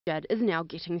Judd is now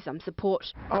getting some support.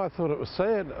 I thought it was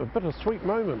sad, a bittersweet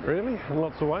moment really, in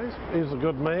lots of ways. He's a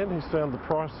good man, he's found the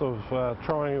price of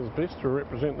trying his best to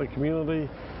represent the community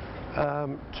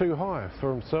too high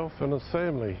for himself and his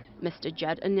family. Mr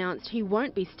Judd announced he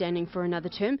won't be standing for another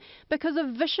term because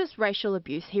of vicious racial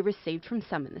abuse he received from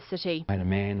some in the city. I had a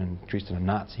man dressed in a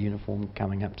Nazi uniform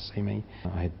coming up to see me.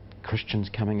 I had Christians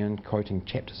coming in quoting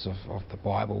chapters of the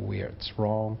Bible where it's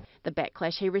wrong. The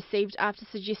backlash he received after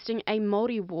suggesting a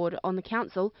Māori ward on the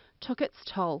council took its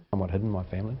toll. Somewhat hidden my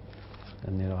family,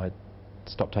 and then I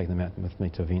stopped taking them out with me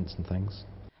to events and things.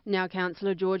 Now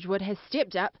Councillor George Wood has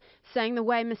stepped up, saying the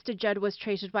way Mr Judd was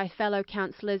treated by fellow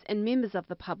councillors and members of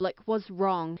the public was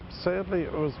wrong. Sadly,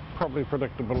 it was probably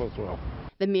predictable as well.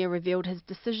 The Mayor revealed his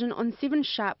decision on 7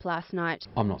 sharp last night.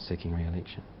 I'm not seeking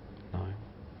re-election, no.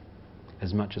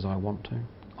 As much as I want to,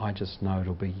 I just know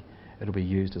it'll be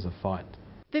used as a fight.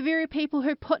 The very people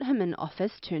who put him in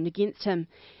office turned against him.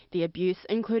 The abuse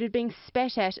included being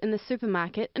spat at in the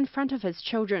supermarket in front of his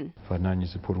children. If I'd known you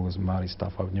support all this Māori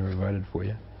stuff, I would never have voted for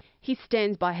you. He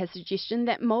stands by his suggestion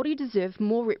that Māori deserve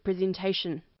more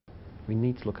representation. We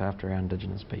need to look after our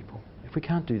Indigenous people. If we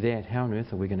can't do that, how on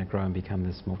earth are we going to grow and become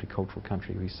this multicultural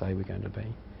country we say we're going to be?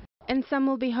 And some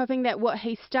will be hoping that what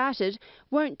he started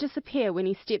won't disappear when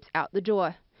he steps out the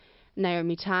door.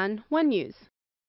 Naomi Tan, One News.